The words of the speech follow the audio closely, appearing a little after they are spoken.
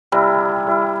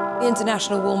The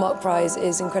International Woolmark Prize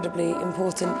is incredibly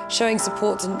important, showing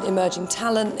support to emerging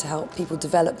talent to help people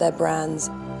develop their brands.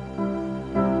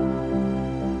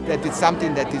 That it's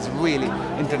something that is really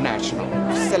international,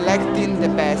 selecting the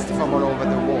best from all over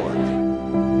the world.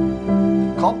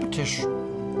 Competition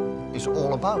is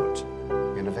all about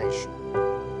innovation.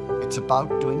 It's about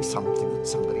doing something that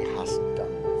somebody hasn't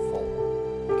done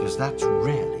before, because that's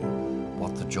really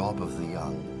what the job of the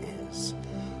young is.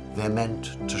 They're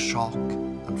meant to shock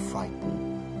and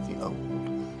frighten the old,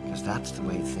 because that's the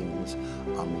way things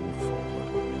are moved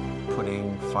forward.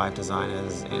 Putting 5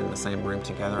 designers in the same room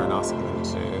together and asking them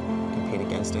to compete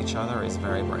against each other is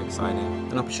very, very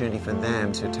exciting. An opportunity for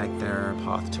them to take their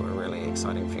path to a really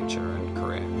exciting future and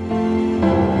career.